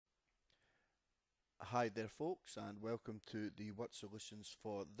Hi there folks, and welcome to the word solutions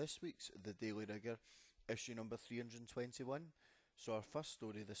for this week's The Daily Rigour, issue number 321. So our first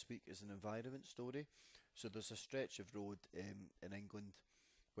story this week is an environment story. So there's a stretch of road in England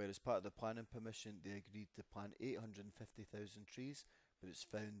where, as part of the planning permission, they agreed to plant 850,000 trees, but it's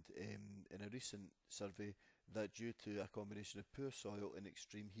found in a recent survey that due to a combination of poor soil and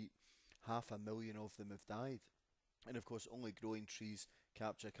extreme heat, 500,000 of them have died. And of course, only growing trees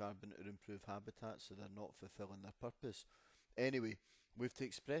capture carbon or improve habitat, so they're not fulfilling their purpose. Anyway, we've to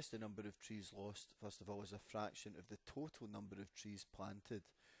express the number of trees lost, first of all, as a fraction of the total number of trees planted.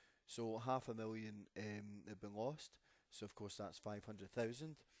 So 500,000 have been lost, so of course that's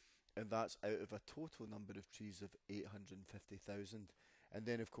 500,000, and that's out of a total number of trees of 850,000. And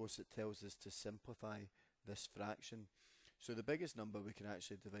then of course it tells us to simplify this fraction. So the biggest number we can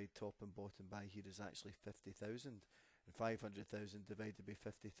actually divide top and bottom by here is actually 50,000. And 500,000 divided by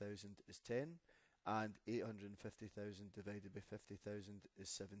 50,000 is 10. And 850,000 divided by 50,000 is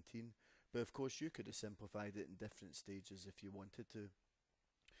 17. But of course you could have simplified it in different stages if you wanted to.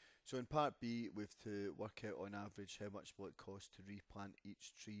 So in part B, we've to work out on average how much will it cost to replant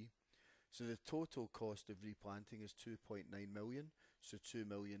each tree. So the total cost of replanting is 2.9 million, so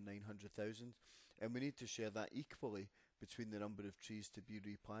 2,900,000, and we need to share that equally between the number of trees to be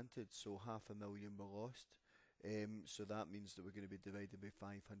replanted. So 500,000 were lost, so that means that we're going to be divided by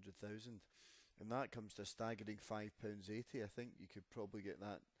 500,000, and that comes to a staggering £5.80. I think you could probably get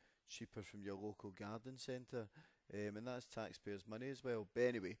that cheaper from your local garden centre, and that's taxpayers' money as well. But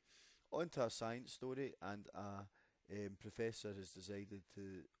anyway, on to our science story, and a professor has decided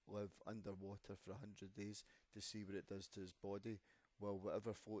to live underwater for 100 days to see what it does to his body. Well,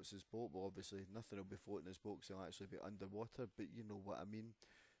 whatever floats his boat, well obviously nothing will be floating his boat because he'll actually be underwater, but you know what I mean.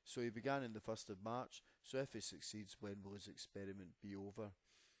 So he began on the 1st of March, so if he succeeds, when will his experiment be over?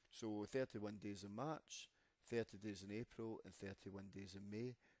 So 31 days in March, 30 days in April and 31 days in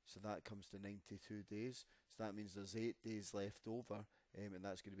May, so that comes to 92 days. So that means there's 8 days left over, and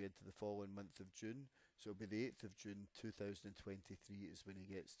that's going to be into the following month of June. So it'll be the 8th of June 2023 is when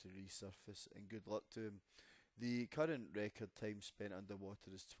he gets to resurface, and good luck to him. The current record time spent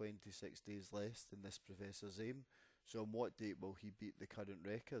underwater is 26 days less than this professor's aim. So on what date will he beat the current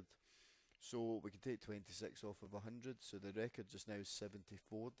record? So we can take 26 off of 100, so the record just now is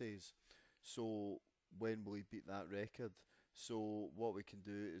 74 days. So when will he beat that record? So what we can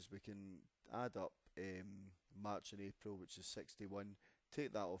do is we can add up March and April, which is 61,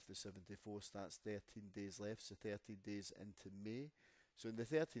 take that off the 74, so that's 13 days left, so 13 days into May. So on the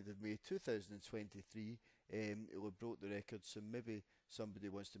 13th of May 2023, he'll have broke the record, so maybe somebody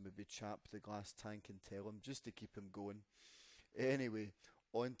wants to maybe chap the glass tank and tell him, just to keep him going. Anyway,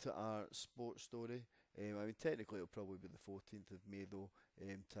 on to our sports story. I mean, technically it'll probably be the 14th of May though,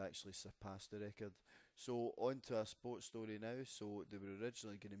 to actually surpass the record. So on to our sports story now. So they were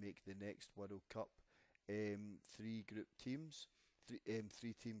originally going to make the next World Cup three team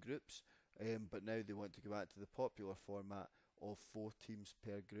groups, but now they want to go back to the popular format of 4 teams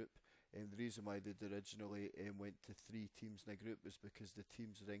per group. The reason why they'd originally went to 3 teams in a group was because the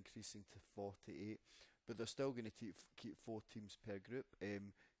teams are increasing to 48, but they're still going to keep 4 teams per group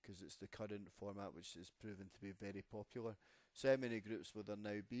because it's the current format which is proven to be very popular. So how many groups will there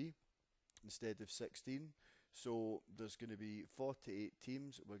now be instead of 16? So there's going to be 48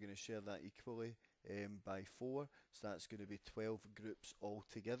 teams. We're going to share that equally by 4, so that's going to be 12 groups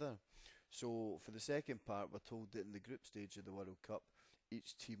altogether. So for the second part, we're told that in the group stage of the World Cup,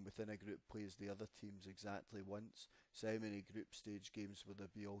 each team within a group plays the other teams exactly once. So how many group stage games will there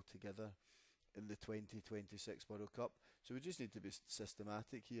be altogether in the 2026 World Cup? So we just need to be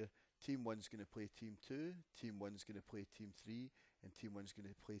systematic here. Team 1's going to play Team 2, Team 1's going to play Team 3, and Team 1's going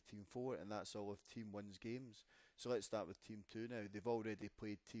to play Team 4, and that's all of Team 1's games. So let's start with Team 2 now. They've already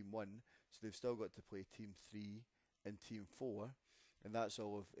played Team 1, so they've still got to play Team 3 and Team 4, and that's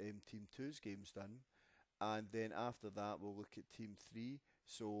all of Team 2's games done. And then after that we'll look at Team 3.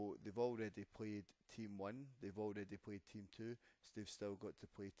 So they've already played Team 1, they've already played Team 2, so they've still got to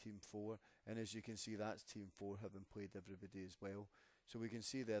play Team 4, and as you can see that's Team 4 having played everybody as well. So we can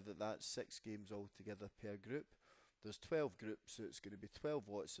see there that that's 6 games altogether per group. There's 12 groups, so it's going to be 12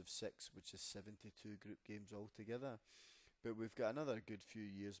 lots of 6, which is 72 group games altogether. But we've got another good few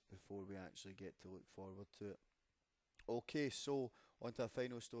years before we actually get to look forward to it. Okay, so on to our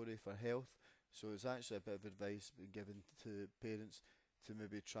final story for health. So it's actually a bit of advice being given to parents to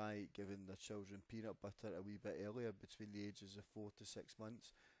maybe try giving their children peanut butter a wee bit earlier, between the ages of 4 to 6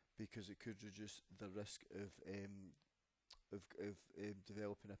 months, because it could reduce the risk of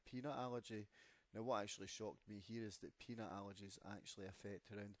developing a peanut allergy. Now what actually shocked me here is that peanut allergies actually affect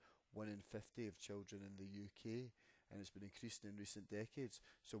around 1 in 50 of children in the UK, and it's been increasing in recent decades.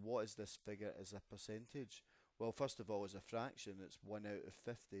 So what is this figure as a percentage? Well, first of all, as a fraction, it's 1 out of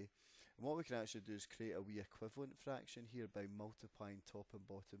 50. And what we can actually do is create a wee equivalent fraction here by multiplying top and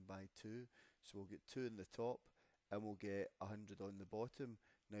bottom by 2. So we'll get 2 in the top, and we'll get 100 on the bottom.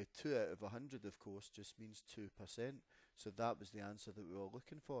 Now 2 out of 100, of course, just means 2%. So that was the answer that we were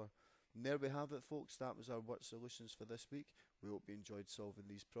looking for. And there we have it, folks. That was our word solutions for this week. We hope you enjoyed solving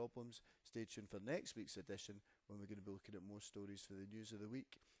these problems. Stay tuned for next week's edition, when we're going to be looking at more stories for the news of the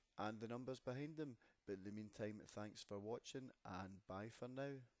week and the numbers behind them. But in the meantime, thanks for watching, and bye for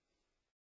now.